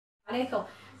عليكم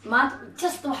ما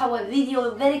just وحوا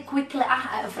فيديو very quickly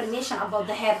information about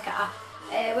the hair ka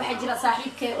waxa jira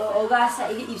saaxiibkay oo ogaasa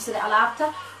iga iibsaday alaabta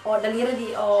oo dhalinyaradi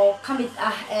oo kamid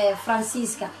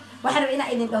Fransiiska waxa rabaa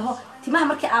inaan idin dhaho timaha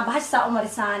markii aad bahasha u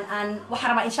marisaan aan waxa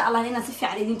rabaa insha Allah inaan si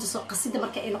fiican idin tuso qasida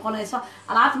markii ay noqonayso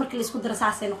alaabta markii la isku daro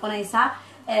saasay noqonaysaa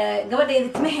gabadheeda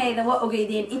timaheeda waa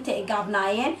ogeydeen inta ay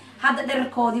gaabnaayeen hadda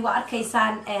dhererkoodii waa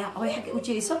arkaysaan way xagga u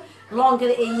jeeso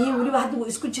loongada ay yihiin waliba hadda uu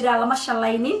isku jiraa lama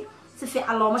shalaynin si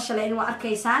fiican looma shalaynin waa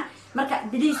arkaysaan marka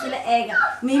biliis ila eega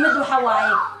muhiimadu waxa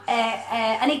waaye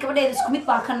aniga gabadheeda isku mid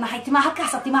baan ka nahay timaha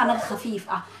halkaas timaha naga khafiif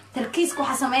ah tarkiiska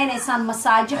waxa sameeynaysan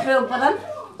masaajo xoog badan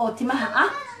oo timaha ah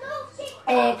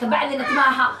ka bacdina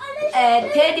timaha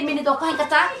 30 minutes oo ku hayn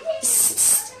kartaa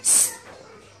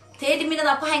 30 minutes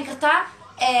oo ku hayn kartaa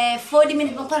 40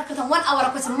 minutes oo ku hayn kartaa 1 hour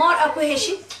ku more aku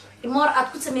heshid more aad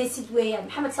ku sameysid weeyaan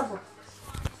maxamed sabur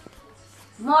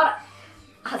more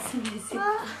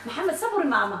محمد صبر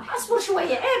ماما اصبر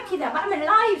شويه عيب كذا بعمل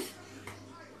لايف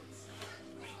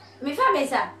ما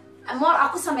فهميسا مور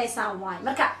اكو سميسان واي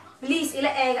marka please ila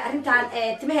eega arintan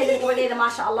timaheeda gabadheeda ma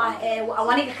sha Allah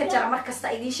awaniga ka jara markasta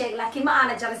idin sheeg laakiin ma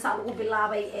aana jarisaan ugu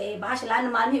bilaabay bahasha laana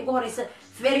maalmihii ugu horeysa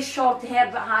very short hair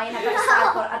bahaayna gaasaan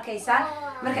kor arkaysaan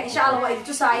marka insha Allah waa idin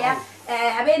tusaaya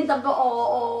habeen dambe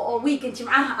oo weekend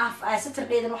jimcaha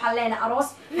Saturday-dan waxaan leenahay aroos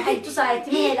waxay tusaaya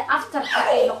timaheeda after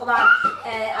ay noqdaan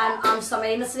aan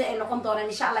sameeyno sida ay noqon doonaan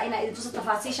insha Allah ina idin tuso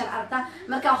tafaasiishan aragta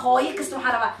marka hooyo kasta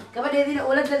waxaan rabaa gabadheedina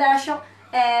oo la dadaasho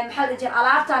maxaa la jira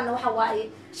alaabtan waxa waaye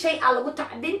shay aan lagu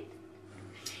tacbin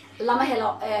lama helo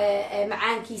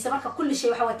macaankiisa marka kulli shay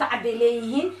waxa waa tacab bay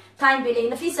leeyihiin time bay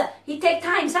leeyihiin Nafisa he take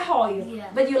time sax hooyo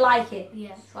but you like it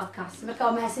yes waa kaas marka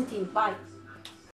waa mahadsantiin bye